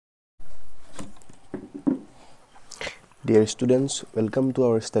Dear students, welcome to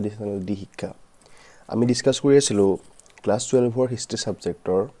our study channel D-XIKHYA. আমি discuss কৰি আছিলো ক্লাস 12 ৰ হিষ্ট্ৰী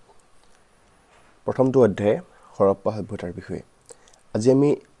সাবজেক্টৰ প্ৰথমটো অধ্যায় হৰপ্পা সভ্যতাৰ বিষয়ে। আজি আমি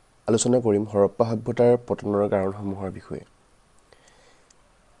আলোচনা কৰিম হৰপ্পা সভ্যতাৰ পতনৰ কাৰণসমূহৰ বিষয়ে।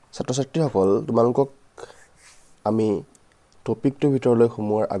 ছাত্ৰ-ছাত্ৰীসকল, তোমালোকক আমি টপিকটো ভিতৰলৈ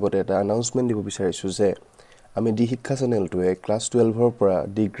সোমোৱাৰ আগতে এটা অনাউন্সমেন্ট দিব বিচাৰিছো যে আমি D-XIKHYA চেনেলটোৱে ক্লাস 12 ৰ পৰা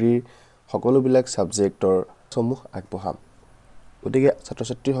ডিগ্ৰীৰ সকলোবিলাক সাবজেক্টৰ সমূহ আগবঢ়াম। গতিকে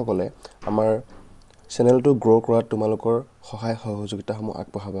ছাত্ৰ-ছাত্ৰীসকলে আমাৰ চেনেলটো গ্ৰো কৰাত তোমালোকৰ সহায় সহযোগিতাসমূহ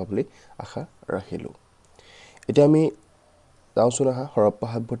আগবঢ়াবা বুলি আশা ৰাখিলো। এতিয়া আমি যাওঁচোন হৰপ্পা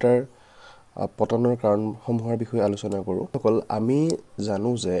সভ্যতাৰ পতনৰ কাৰণসমূহৰ বিষয়ে আলোচনা কৰোঁ। সকল আমি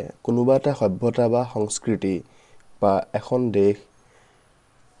জানো যে কোনোবা এটা সভ্যতা বা সংস্কৃতি বা এখন দেশ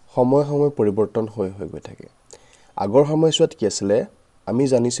সময় পৰিৱৰ্তন হৈ গৈ থাকে। আগৰ সময়ছোৱাত কি আছিল আমি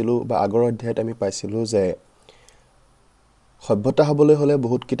জানিছিলো বা আগৰ অধ্যায়ত আমি পাইছিলো যে সভ্যতা হ'বলৈ হলে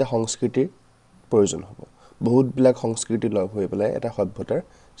বহুত কিটা সংস্কৃতিৰ প্ৰয়োজন হ'ব। বহুতবিলাক সংস্কৃতি লগ হৈ পেলাই এটা সভ্যতাৰ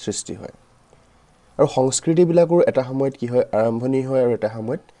সৃষ্টি হয়। আৰু সংস্কৃতি বিলাকৰ এটা সময়ত কি হয় আৰম্ভণি হয় আৰু এটা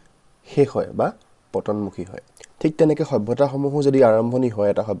সময়ত শেষ হয় বা পতনমুখী হয়। ঠিক তেনেকৈ সভ্যতাসমূহো যদি আৰম্ভণি হয়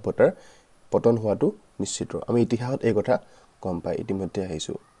এটা সভ্যতাৰ পতন হোৱাটো নিশ্চিত। আমি ইতিহাসত এই কথা গম পাই ইতিমধ্যে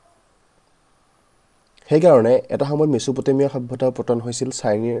আহিছো। সেইকাৰণে এটা সময়ত মেছোপটেমিয়া সভ্যতাৰ পতন হৈছিল,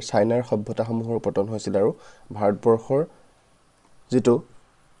 চাইনাৰ সভ্যতাসমূহৰ পতন হৈছিল আৰু ভাৰতবৰ্ষৰ যেটো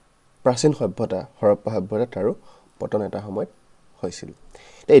প্ৰাচীন সভ্যতা হৰপ্পা সভ্যতা তাৰো পতন এটা সময়ত হৈছিল।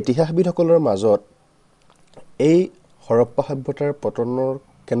 ইতিহাসবিদসকলৰ মাজত এই হৰপ্পা সভ্যতাৰ পতনৰ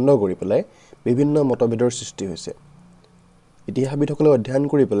কেন্দ্ৰ কৰি পেলাই বিভিন্ন মতভেদৰ সৃষ্টি হৈছে। ইতিহাসবিদসকলে অধ্যয়ন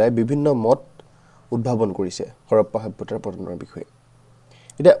কৰি পেলাই বিভিন্ন মত উদ্ভাৱন কৰিছে হৰপ্পা সভ্যতাৰ পতনৰ বিষয়ে।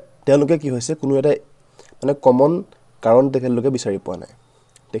 এতিয়া তেওঁলোকে কি হৈছে কোনো এটা কমন কাৰণ তেখেতলোকে বিচাৰি পোৱা নাই।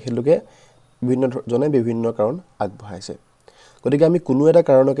 তেখেতলোকে বিভিন্ন কাৰণ আগবঢ়াইছে। গতিকে আমি কোনো এটা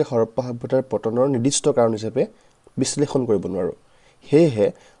কাৰণকে হৰপ্পা সভ্যতাৰ পতনৰ নিৰ্দিষ্ট কাৰণ হিচাপে বিশ্লেষণ কৰিব নোৱাৰো। সেয়েহে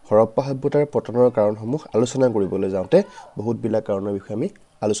হৰপ্পা সভ্যতাৰ পতনৰ কাৰণসমূহ আলোচনা কৰিবলৈ যাওঁতে বহুতবিলাক কাৰণৰ বিষয়ে আমি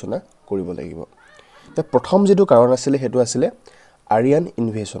আলোচনা কৰিব লাগিব। প্ৰথম যেটো কাৰণ আছিল হেতু আছিল আৰিয়ান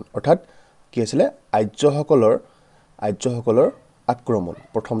ইনভেশন, অৰ্থাৎ কি আছিল আৰ্যসকলৰ আক্ৰমণ।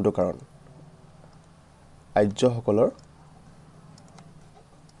 প্ৰথমটো কাৰণ আৰ্যসকলৰ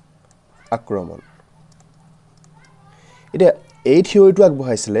আক্ৰমণ। এতিয়া এই থিওৰিটো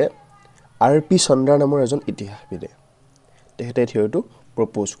আগবঢ়াইছিলে আৰ.পি. চন্দ্ৰা নামৰ এজন ইতিহাসবিদে। তেখেতে থিওৰিটো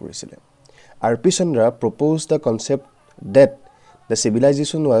প্ৰপ'জ কৰিছিলে। RP. Chandra proposed the concept that the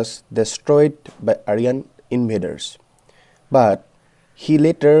civilization was destroyed by Aryan invaders, but he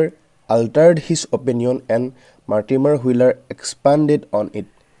later altered his opinion and Mortimer Wheeler expanded on it.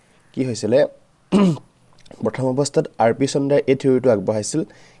 কি হৈছিলে প্ৰথম অৱস্থাত আৰ.পি. চন্দ্ৰাই এই থিওৰিটো আগবঢ়াইছিল,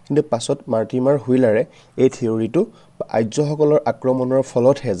 কিন্তু পাছত মাৰ্টিমাৰ হুইলাৰে এই থিওৰিটো আৰ্যসকলৰ আক্ৰমণৰ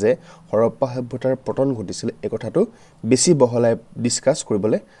ফলতহে যে হৰপ্পা সভ্যতাৰ পতন ঘটিছিল এই কথাটো বেছি বহলাই ডিসকাস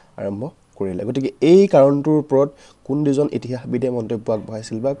কৰিবলৈ আৰম্ভ কৰিলে। গতিকে এই কাৰণটোৰ ওপৰত কোন দুজন ইতিহাসবিদে মন্তব্য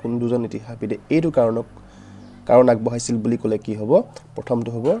আগবঢ়াইছিল বা কোন দুজন ইতিহাসবিদে এইটো কাৰণ আগবঢ়াইছিল বুলি ক'লে কি হ'ব? প্ৰথমটো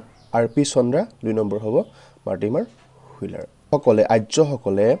হ'ব আৰ.পি. চন্দ্ৰা, দুই নম্বৰ হ'ব মাৰ্টিমাৰ হুইলাৰ।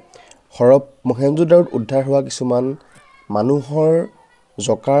 আৰ্যসকলে মহেঞ্জোদাৰোত উদ্ধাৰ হোৱা কিছুমান মানুহৰ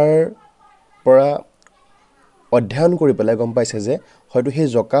জকাৰ পৰা অধ্যয়ন কৰি পেলাই গম পাইছে যে হয়তো সেই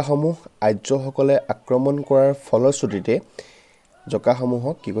জকাসমূহ আৰ্যসকলে আক্ৰমণ কৰাৰ ফলশ্ৰুতিতে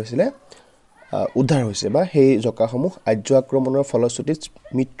জকাসমূহক কি কৈছিলে উদ্ধাৰ হৈছে বা সেই জকাসমূহ আৰ্য আক্ৰমণৰ ফলশ্ৰুতিত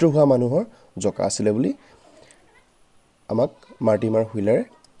মৃত্যু হোৱা মানুহৰ জকা আছিল বুলি আমাক মাৰ্টিমাৰ হুইলাৰে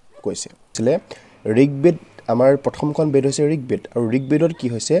কৈছে। ঋগবেদ, আমাৰ প্ৰথমখন বেদ হৈছে ঋগবেদ, আৰু ঋগবেদত কি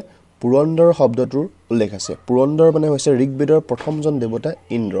হৈছে পুৰন্দৰ শব্দটোৰ উল্লেখ আছে। পুৰন্দৰ মানে হৈছে ঋগবেদৰ প্ৰথমজন দেৱতা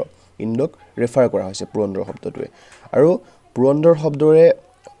ইন্দ্ৰক ৰেফাৰ কৰা হৈছে পুৰন্দৰ শব্দটোৱে। আৰু পুৰন্দৰ শব্দৰে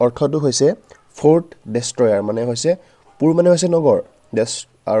অৰ্থটো হৈছে ফৰ্ট ডেষ্ট্ৰয়াৰ, মানে হৈছে পুৰ মানে হৈছে নগৰ,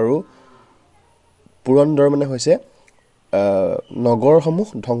 আৰু পুৰন্দৰ মানে হৈছে নগৰসমূহ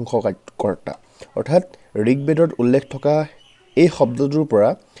ধ্বংসকৰ্তা। অৰ্থাৎ ঋগবেদত উল্লেখ থকা এই শব্দটোৰ পৰা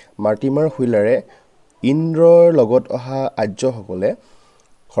মাৰ্টিমাৰ হুইলাৰে ইন্দ্ৰৰ লগত অহা আৰ্যসকলে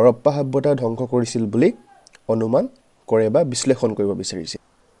হৰপ্পা সভ্যতা ধ্বংস কৰিছিল বুলি অনুমান কৰে বা বিশ্লেষণ কৰিব বিচাৰিছে।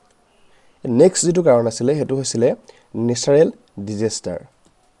 নেক্সট যেটো কাৰণ আছিলে হেতু হৈছিলে নেচাৰেল ডিজাস্টাৰ,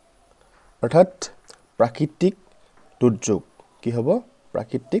 অৰ্থাৎ প্ৰাকৃতিক দুৰ্যোগ। কি হ'ব?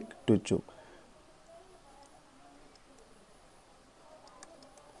 প্ৰাকৃতিক দুৰ্যোগ।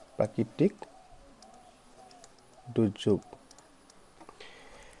 প্ৰাকৃতিক দুৰ্যোগ।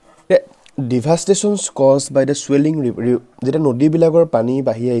 Devastations caused by the swelling river, যেতিয়া নদীবিলাকৰ পানী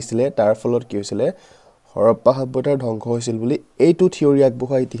বাঢ়ি আহিছিলে তাৰ ফলত কি হৈছিলে হৰপ্পা সভ্যতাৰ ধ্বংস হৈছিল বুলি এইটো থিওৰি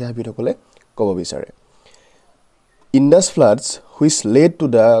আগবঢ়োৱা ইতিহাসবিদসকলে ক'ব বিচাৰে। Indus floods which led to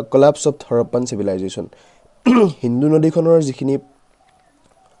the collapse of Harappan civilization. Hindu নদীখনৰ যিখিনি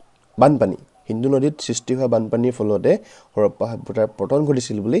বানপানী হিন্দু নদীত সৃষ্টি হোৱা বানপানীৰ ফলতে হৰপ্পা সভ্যতাৰ পতন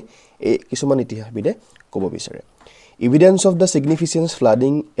ঘটিছিল বুলি এই কিছুমান ইতিহাসবিদে ক'ব বিচাৰে evidence of the significant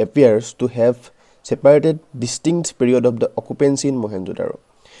flooding appears to have separated distinct period of the occupancy in Mohenjo-daro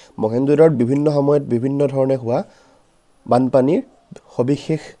Mohenjo-daroত বিভিন্ন সময়ত বিভিন্ন ধৰণে হোৱা বানপানীৰ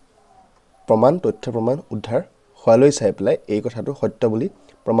সবিশেষ প্ৰমাণ তথ্য প্ৰমাণ উদ্ধাৰ হোৱালৈ চাই পেলাই এই কথাটো সত্য বুলি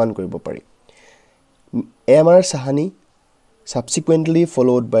প্ৰমাণ কৰিব পাৰি A.M.R. Sahani subsequently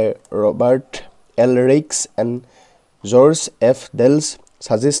followed by Robert L. Rakes and George F. Dells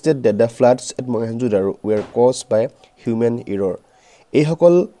suggested that the floods at Mohenjo-daro were caused by human error. এই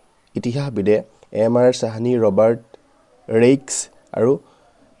সকল ইতিহাসবিদে A.M.R. Sahani, Robert Rakes আৰু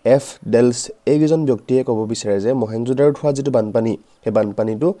F. Dells এইকেইজন ব্যক্তিয়ে ক'ব বিচাৰে যে মহেঞ্জো-দাৰোত হোৱা যিটো বানপানী সেই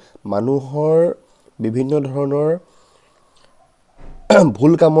বানপানীটো মানুহৰ বিভিন্ন ধৰণৰ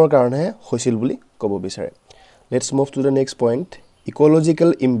ভুল কামৰ কাৰণে হৈছিল বুলি ক'ব বিচাৰে Let's move to the next point ecological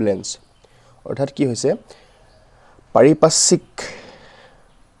imbalance অৰ্থাৎ কি হৈছে পাৰিপাৰ্শ্বিক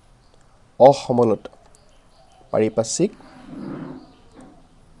অসমলতা পাৰিপাৰ্শ্বিক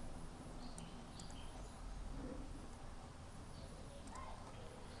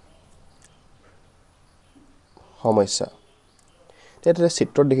সমস্যা এটা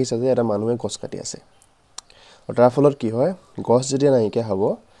চিত্ৰত দেখিছা যে এটা মানুহে গছ কাটি আছে আৰু তাৰ ফলত কি হয় গছ যেতিয়া নাইকিয়া হ'ব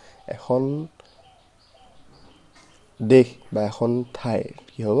এখন দেশ বা এখন ঠাই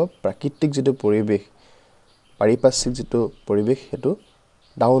কি হ'ব প্ৰাকৃতিক যেটো পৰিবেশ পাৰিপাৰ্শ্বিক যেটো পৰিবেশ হেতু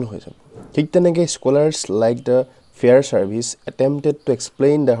ডাউন হৈ যাব ঠিক তেনেকৈ স্কলাৰ্স like the fair service attempted to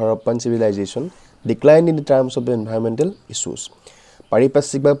explain the Harappan civilization decline in the terms of the environmental issues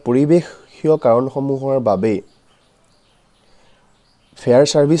পাৰিপাৰ্শ্বিক বা পৰিবেশীয় কাৰণসমূহৰ বাবে ফেয়াৰ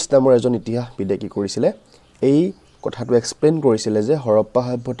সাৰ্ভিস নামৰ এজন ইতিহাসবিদে কি কৰিছিলে এই কথাটো এক্সপ্লেইন কৰিছিলে যে হৰপ্পা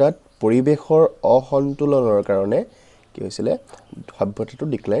সভ্যতাত পৰিবেশৰ অসন্তুলনৰ কাৰণে কি হৈছিলে সভ্যতাটো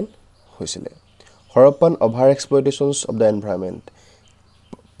ডিক্লাইন হৈছিলে Harappan over exploitations of the environment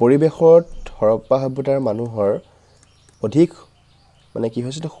পৰিবেশত হৰপ্পা সভ্যতাৰ মানুহৰ অধিক মানে কি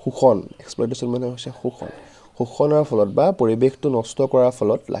হৈছিল শোষণ এক্সপ্লইটেশন মানে হৈছে শোষণৰ ফলত বা পৰিবেশটো নষ্ট কৰাৰ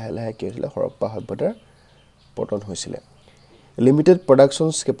ফলত লাহে লাহে কি হৈছিল হৰপ্পা সভ্যতাৰ পতন হৈছিল লিমিটেড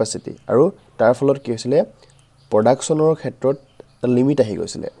প্ৰডাকশনছ কেপাসিটি আৰু তাৰ ফলত কি হৈছিল প্ৰডাকশনৰ ক্ষেত্ৰত লিমিট আহি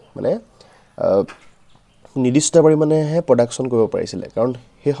গৈছিল মানে নিৰ্দিষ্ট পৰিমাণেহে প্ৰডাকশন কৰিব পাৰিছিল কাৰণ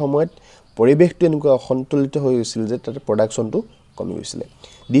সেই সময়ত পৰিবেশটো এনেকুৱা অসন্তুলিত হৈ গৈছিল যে তাৰ প্ৰডাকশনটো কমি গৈছিল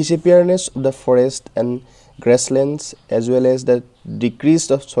disappearance of the forest and grasslands as well as the decrease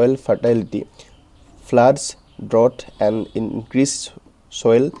of soil fertility floods drought and increased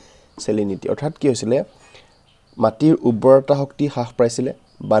soil salinity অৰ্থাৎ কি হৈছিল মাটিৰ উৰ্বৰতা শক্তি হ্ৰাস পাইছিল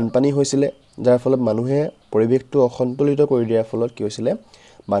বানপানী হৈছিল যাৰ ফলত মানুহে পৰিবেশটো অসন্তুলিত কৰি দিয়াৰ ফলত কি হৈছিল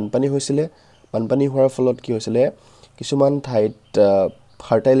বানপানী হৈছিল বানপানী হোৱাৰ ফলত কি হৈছিল কিছুমান ঠাইত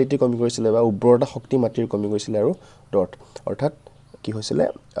ফাৰ্টিলিটি কমি গৈছিল বা উৰ্বৰতা শক্তি মাটিৰ কমি গৈছিল আৰু ডট অৰ্থাৎ কি হৈছিল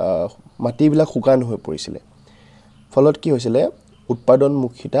মাটিবিলাক শুকান হৈ পৰিছিল ফলত কি হৈছিল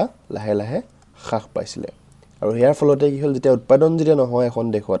উৎপাদনমুখিতা লাহে লাহে হ্ৰাস পাইছিল আৰু ইয়াৰ ফলতে কি হ'ল যেতিয়া উৎপাদন যেতিয়া নহয় এখন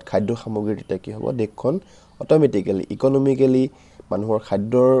দেশত খাদ্য সামগ্ৰী তেতিয়া কি হ'ব দেশখন অটোমেটিক্যালি ইকোনমিক্যালি মানুহৰ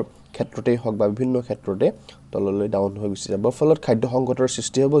খাদ্যৰ ক্ষেত্ৰতে হওক বা বিভিন্ন ক্ষেত্ৰতে তললৈ ডাউন হৈ গৈছে যাবৰ ফলত খাদ্য সংকটৰ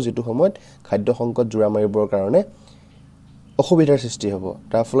সৃষ্টি হ'ব যেটো সময়ত খাদ্য সংকট জোৰা মাৰিবৰ কাৰণে অসুবিধাৰ সৃষ্টি হ'ব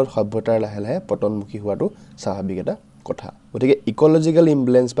তাৰ ফলত সভ্যতাৰ লাহে লাহে পতনমুখী হোৱাটো স্বাভাৱিক এটা কথা গতিকে ইকোলজিক্যাল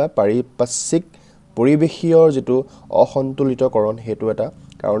ইমব্যালেন্স বা পাৰিপাৰ্শ্বিক পৰিবেশীয় যেটো অসন্তুলিতকৰণ হেতু এটা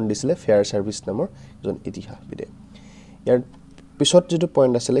কাৰণ দিছিলে ফেয়াৰ সাৰ্ভিস নামৰ এজন ইতিহাসবিদে ইয়াৰ পিছত যেটো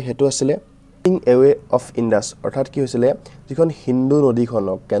পইণ্ট আছিল হেতু আছিল away of Indus অৰ্থাৎ কি হৈছিল যিখন হিন্দু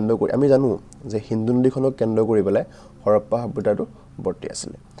নদীখনক কেন্দ্ৰ কৰি আমি জানো যে হিন্দু নদীখনক কেন্দ্ৰ কৰি পেলাই হৰপ্পা সভ্যতাটো বৰ্তি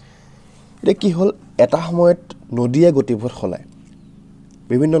আছিল এটা কি হ'ল এটা সময়ত নদীয়ে গতিপথ খলায়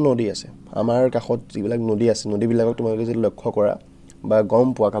বিভিন্ন নদী আছে আমাৰ কাষত যিবিলাক নদী আছে নদীবিলাকক তোমালোকে যদি লক্ষ্য কৰা বা গম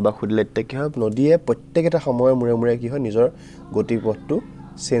পোৱা কাবা খুদিলে কি হয় নদীয়ে প্ৰত্যেকটা সময়ৰ মূৰে মূৰে কি হয় নিজৰ গতিপথটো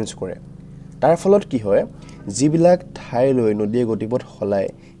চেঞ্জ কৰে তাৰ ফলত কি হয় যিবিলাক ঠাইলৈ নদীয়ে গতিপথ খলায়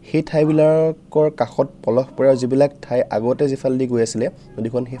সেই ঠাইবিলাকৰ কাষত পলস পৰা যিবিলাক ঠাই আগতে যিফালদি গৈ আছিল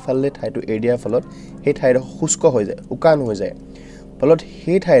নদীখন সেইফালে ঠাইটো এৰিয়াৰ ফলত সেই ঠাইডোখৰ শুষ্ক হৈ যায় উকান হৈ যায় ফলত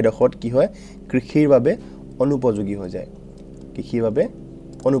সেই ঠাইডোখৰত কি হয় কৃষিৰ বাবে অনুপযোগী হৈ যায় কৃষিৰ বাবে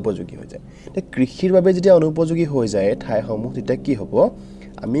অনুপযোগী হৈ যায় তে কৃষিৰ বাবে যেতিয়া অনুপযোগী হৈ যায় ঠাইসমূহ তেতিয়া কি হ'ব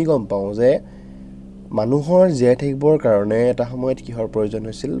আমি গম পাওঁ যে মানুহৰ জীয়াই থাকিবৰ কাৰণে এটা সময়ত কিহৰ প্ৰয়োজন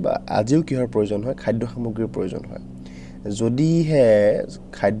হৈছিল বা আজিও কিহৰ প্ৰয়োজন হয় খাদ্য সামগ্ৰীৰ প্ৰয়োজন হয় যদিহে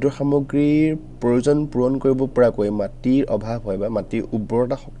খাদ্য সামগ্ৰীৰ প্ৰয়োজন পূৰণ কৰিব পৰাকৈ মাটিৰ অভাৱ হয় বা মাটিৰ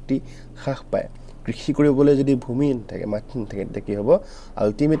উৰ্বৰতা শক্তি হ্ৰাস পায় কৃষি কৰিবলৈ যদি ভূমি নাথাকে মাটি নাথাকে তেতিয়া কি হ'ব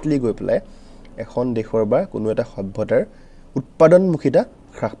আল্টিমেটলি গৈ পেলাই এখন দেশৰ বা কোনো এটা সভ্যতাৰ উৎপাদনমুখিতা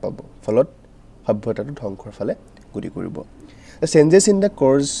হ্ৰাস পাব ফলত সভ্যতাটো ধ্বংসৰ ফালে গতি কৰিব The changes in the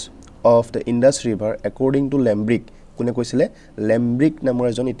course of the Indus River according to Lambrick কোনে কৈছিলে Lambrick নামৰ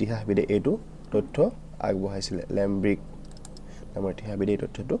এজন ইতিহাসবিদে এইটো তথ্য আগবঢ়াইছিলে Lambrick নামৰ ইতিহাসবিদে এই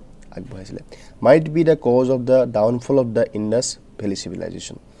তথ্যটো আগবঢ়াইছিলে might be the cause of the downfall of the Indus Valley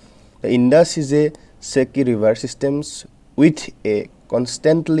civilization The Indus is a shaky river systems with a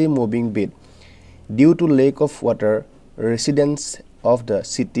constantly moving bed due to lack of water residents of the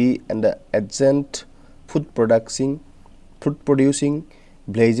city and the adjacent food producing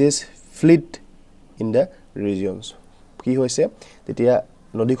villages fled in the regions কি হৈছে তেতিয়া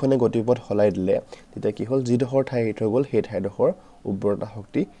নদীখনে গতিপথ হলাই দিলে তেতিয়া কি হল যিডখৰ ঠাই হৈ গল সেই ঠাইডখৰ উৰ্বৰতা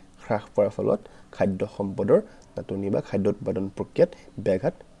শক্তি হ্ৰাস পোৱাৰ ফলত খাদ্য সম্পদৰ নাটনি বা খাদ্য উৎপাদন প্ৰক্ৰিয়াত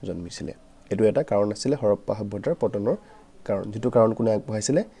ব্যাঘাত জন্মিছিলে এটো এটা কাৰণ আছিল হৰপ্পা সভ্যতাৰ পতনৰ কাৰণ যেটো কাৰণ কোনে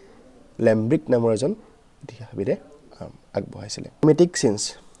আগবঢ়াইছিলে ল্যাম্ব্ৰিক নামৰ এজন ইতিহাসবিদে আগবঢ়াইছিলে ক্লাইমেটিক চেঞ্জ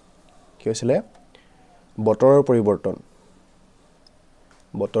কি হৈছিলে বতৰৰ পৰিৱৰ্তন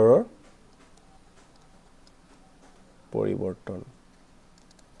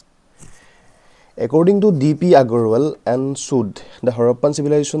According to D.P. Agarwal and Sud, the Harappan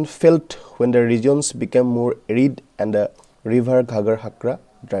civilization felt when the regions became more arid and the river Ghaggar-Hakra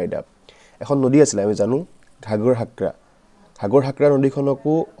dried up. এখন নদী আছিল আমি জানো Ghaggar-Hakra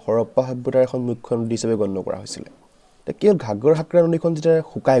নদীখনকো হৰপ্পা সভ্যতাৰ এখন মুখ্য নদী হিচাপে গণ্য কৰা হৈছিল তে কি Ghaggar-Hakra নদীখন যেতিয়া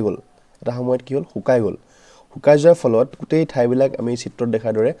শুকাই গল এটা সময়ত কি হল শুকাই যোৱাৰ ফলত গোটেই ঠাইবিলাক আমি চিত্ৰত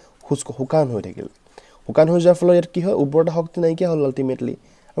দেখাৰ দৰে শুকান হৈ থাকিল শুকান হৈ যোৱাৰ ফলত কি হয় উৰ্বৰতা শক্তি নাইকিয়া হল আল্টিমেটলি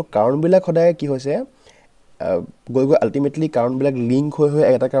আৰু কাৰণবিলাক সদায় কি হৈছে গৈ আল্টিমেটলি কাৰণবিলাক লিংক হৈ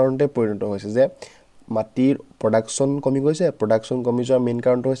এটা কাৰণতে পৰিণত হৈছে যে মাটিৰ প্ৰডাকচন কমি গৈছে প্ৰডাকচন কমি যোৱাৰ মেইন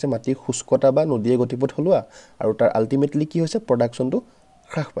কাৰণটো হৈছে মাটিৰ শুষ্কতা বা নদীয়ে গতিপথ হলোৱা আৰু তাৰ আল্টিমেটলি কি হৈছে প্ৰডাকচনটো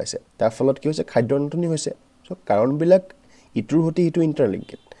হ্ৰাস পাইছে তাৰ ফলত কি হৈছে খাদ্যৰ নাটনি হৈছে সো কাৰণবিলাক ইটোৰ সৈতে ইটো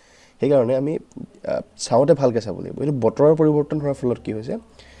ইন্টাৰলিংকেড সেই কাৰণে আমি চাওঁতে ভালকে চাব লাগিব এই বতৰৰ পৰিৱৰ্তন হোৱাৰ ফলত কি হৈছে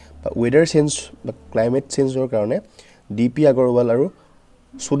ওয়েদাৰ চেঞ্জ বা ক্লাইমেট চেঞ্জৰ কাৰণে ডিপি আগৰৱাল আৰু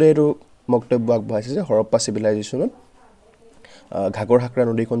সুদেৰো মক্তব্য আগবঢ়াইছে যে হৰপ্পা সিভিলাইজেশনত ঘাগৰ-হাকৰা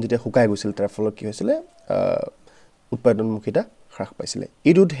নদীখন যেতিয়া শুকাই গৈছিল তাৰ ফলত কি হৈছিল উৎপাদনমুখিতা হ্ৰাস পাইছিল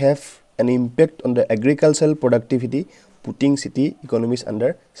it would have an impact on the agricultural productivity putting city economies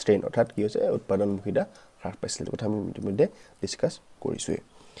under strain অৰ্থাৎ কি হৈছে উৎপাদনমুখিতা হ্ৰাস পাইছিল কথা আমি ইতিমধ্যে ডিসকাস কৰিছো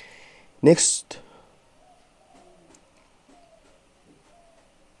নেক্সট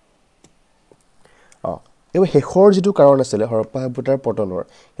এই হেখৰ যেটো কাৰণ আছিল হৰপ্পা সভ্যতাৰ পতনৰ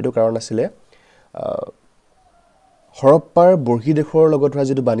এটো কাৰণ আছিল হৰপ্পাৰ বৰ্হি দেশৰ লগত হোৱা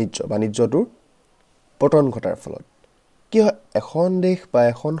যেটো বাণিজ্যটোৰ পতন ঘটাৰ ফলত কি হয় এখন দেশ বা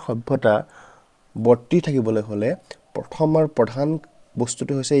এখন সভ্যতা বৰ্তি থাকিবলৈ হলে প্ৰধান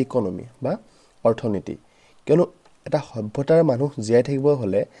বস্তুটো হৈছে ইকোনমি বা অৰ্থনীতি কিয়নো এটা সভ্যতাৰ মানুহ জীয়াই থাকিব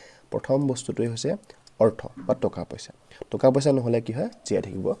হলে প্ৰথম বস্তুটোই হৈছে অৰ্থ বা টকা পইচা নহলে কি হয় জীয়াই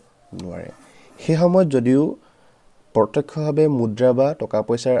থাকিব নোৱাৰে সেই সময়ত যদিও প্ৰত্যক্ষভাৱে মুদ্ৰা বা টকা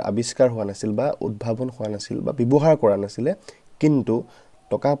পইচাৰ আৱিষ্কাৰ হোৱা নাছিল বা উদ্ভাৱন হোৱা নাছিল বা ব্যৱহাৰ কৰা নাছিল কিন্তু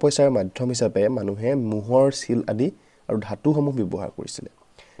টকা পইচাৰ মাধ্যম হিচাপে মানুহে মোহৰ সিল আদি আৰু ধাতুসমূহ ব্যৱহাৰ কৰিছিল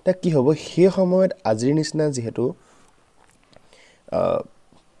তা কি হ'ব সেই সময়ত আজিৰ নিচিনা যেহেতু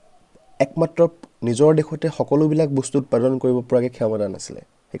একমাত্ৰ নিজৰ দেশতে সকলো বিলাক বস্তু উৎপাদন কৰিব পৰাকে ক্ষমতা নাছিল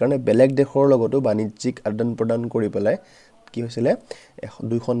সেইকাৰণে বেলেগ দেশৰ লগতো বাণিজ্যিক আদান প্ৰদান কৰি পেলাই কি হৈছিল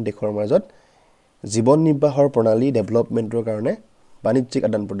দুইখন দেশৰ মাজত জীৱন নিৰ্বাহৰ প্ৰণালী ডেভেলপমেন্টৰ কাৰণে বাণিজ্যিক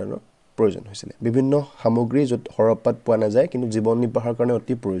আদান প্ৰদানৰ প্ৰয়োজন হৈছিল বিভিন্ন সামগ্ৰী যত হৰপ্পাত পোৱা নাযায় কিন্তু জীৱন নিৰ্বাহৰ কাৰণে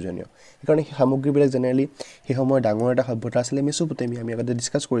অতি প্ৰয়োজনীয় সেইকাৰণে এই সামগ্ৰীবিলাক জেনেৰেলি সেই সময়ৰ ডাঙৰ এটা সভ্যতা আছিল মেছোপটেমিয়া আমি আগতে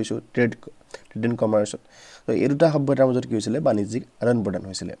ডিসকাস কৰিছো ট্ৰেড এণ্ড কমাৰ্চত তো এই দুটা সভ্যতাৰ মাজত কি হৈছিল বাণিজ্যিক আদান প্ৰদান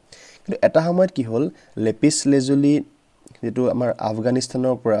হৈছিল কিন্তু এটা সময়ত কি হ'ল লেপিছ লেজুলি যেটো আমাৰ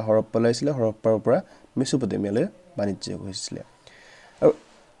আফগানিস্তানৰ পৰা হৰপ্পালৈ আছিল হৰপ্পাৰ পৰা মেছোপটেমিয়ালৈ বাণিজ্য হৈছিল আৰু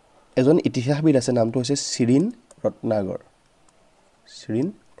এজন ইতিহাসবিদ আছে নামটো হৈছে শ্ৰীন ৰত্নাগৰ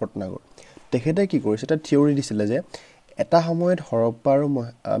তেখেতে কি কৰিছে এটা থিওৰি দিছিল যে এটা সময়ত হৰপ্পা আৰু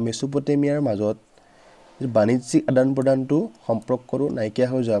মেছোপটেমিয়াৰ মাজত বাণিজ্যিক আদান প্ৰদানটো সম্পৰ্কটো নাইকিয়া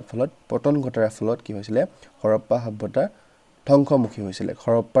হৈ যোৱাৰ ফলত পতন ঘটাৰ ফলত কি হৈছিল হৰপ্পা সভ্যতা ধ্বংসমুখী হৈছিল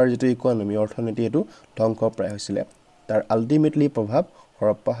হৰপ্পাৰ যেটো ইকোনমি অৰ্থনীতি এটো ধ্বংস প্ৰায় হৈছিল তাৰ আল্টিমেটলি প্ৰভাৱ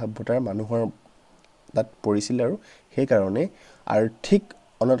হৰপ্পা সভ্যতাৰ মানুহৰ তাত পৰিছিল আৰু সেই কাৰণে আৰ্থিক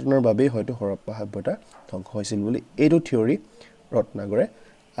অনটনৰ বাবে হয়তো হৰপ্পা সভ্যতা ধ্বংস হৈছিল বুলি এইটো থিওৰি ৰত্নাগৰে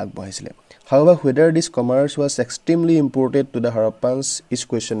আগবঢ়াইছিল however whether this commerce was extremely important to the Harappans is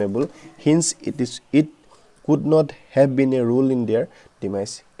questionable hence it could not have been a rule in their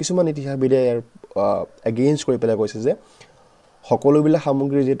demise কিছুমান ইতিহাসবিদে এগেইনষ্ট কৰি পেলাই কৈছে যে সকলোবিলাক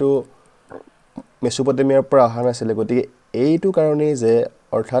সামগ্ৰী যেটো মেছোপটেমিয়াৰ পৰা অহা নাছিলে গতিকে এইটো কাৰণেই যে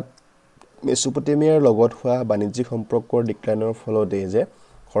অৰ্থাৎ মেছোপটেমিয়াৰ লগত হোৱা বাণিজ্যিক সম্পৰ্কৰ ডিক্লাইনৰ ফলতে যে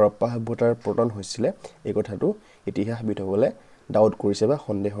হৰপ্পা সভ্যতাৰ পতন হৈছিলে এই কথাটো ইতিহাসবিদসকলে ডাউট কৰিছে বা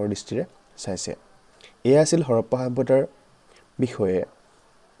সন্দেহৰ দৃষ্টিৰে চাইছে এয়া আছিল হৰপ্পা সভ্যতাৰ বিষয়ে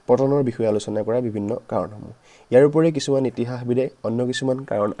পতনৰ বিষয়ে আলোচনা কৰা বিভিন্ন কাৰণসমূহ ইয়াৰ উপৰি কিছুমান ইতিহাসবিদে অন্য কিছুমান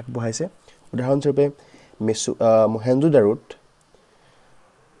কাৰণ আগবঢ়াইছে উদাহৰণস্বৰূপে মহেঞ্জোদাৰোত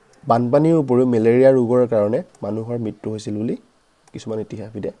বানপানীৰ উপৰিও মেলেৰিয়া ৰোগৰ কাৰণে মানুহৰ মৃত্যু হৈছিল বুলি কিছুমান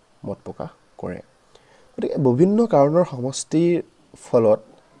ইতিহাসবিদে মত প্ৰকাশ কৰে গতিকে বিভিন্ন কাৰণৰ সমষ্টিৰ ফলত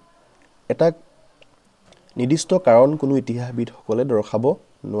এটা নিৰ্দিষ্ট কাৰণ কোনো ইতিহাসবিদসকলে দৰ্শাব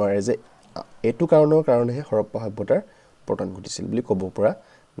নোৱাৰে যে এইটো কাৰণৰ কাৰণেহে হৰপ্পা সভ্যতাৰ পতন ঘটিছিল বুলি ক'ব পৰা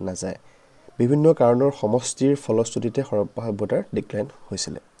নাযায় বিভিন্ন কাৰণৰ সমষ্টিৰ ফলশ্ৰুতিতে হৰপ্পা সভ্যতাৰ ডিক্লাইন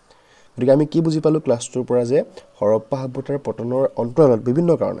হৈছিল গতিকে আমি কি বুজি পালো ক্লাছটোৰ পৰা যে হৰপ্পা সভ্যতাৰ পতনৰ অন্তৰালত বিভিন্ন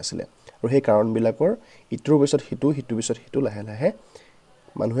কাৰণ আছিল আৰু সেই কাৰণবিলাকৰ ইটোৰ পিছত হিটো পিছত হিটো লাহে লাহে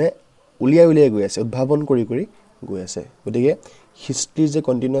মানুহে উলিয়াই গৈ আছে উদ্ভাৱন কৰি গৈ আছে গতিকে হিষ্ট্ৰী যে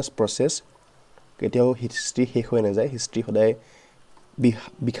কন্টিনিউয়াস প্ৰসেস কেতিয়াও হিষ্ট্ৰী শেষ হৈ নাযায় হিষ্ট্ৰী সদায়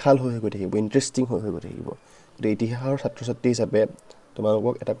বিশাল হৈ গৈ থাকিব ইন্টাৰেষ্টিং হৈ গৈ থাকিব গতিকে ইতিহাসৰ ছাত্ৰ-ছাত্ৰী হিচাপে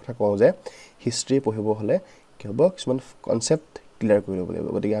তোমালোকক এটা কথা কওঁ যে হিষ্ট্ৰী পঢ়িব হলে কি হ'ব কিছুমান কনসেপ্ট ক্লিয়াৰ কৰি ল'ব লাগিব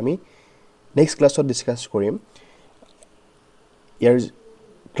গতিকে আমি নেক্সট ক্লাছত ডিসকাস কৰিম ইয়াৰ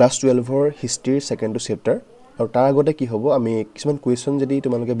ক্লাস 12ৰ হিষ্ট্ৰীৰ সেকেন্ড চেপ্টাৰ আৰু তাৰ আগতে কি হ'ব আমি কিছুমান কোৱেশ্চন যদি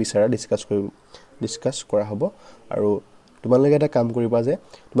তোমালোকে বিচাৰা ডিসকাস কৰা হ'ব আৰু তোমালোকে এটা কাম কৰিবা যে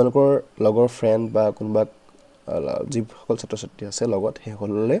তোমালোকৰ লগৰ ফ্ৰেণ্ড বা কোনোবা যিসকল ছাত্ৰ-ছাত্ৰী আছে লগত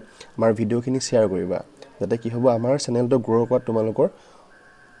হেসকললৈ আমাৰ ভিডিওখিনি শ্বেয়াৰ কৰিবা যাতে কি হ'ব আমাৰ চেনেলটো গ্ৰো কৰাত তোমালোকৰ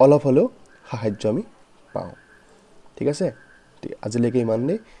অলপ হলেও সাহায্য আমি পাওঁ ঠিক আছে আজিলৈকে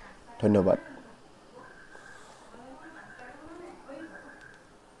ইমানেই ধন্যবাদ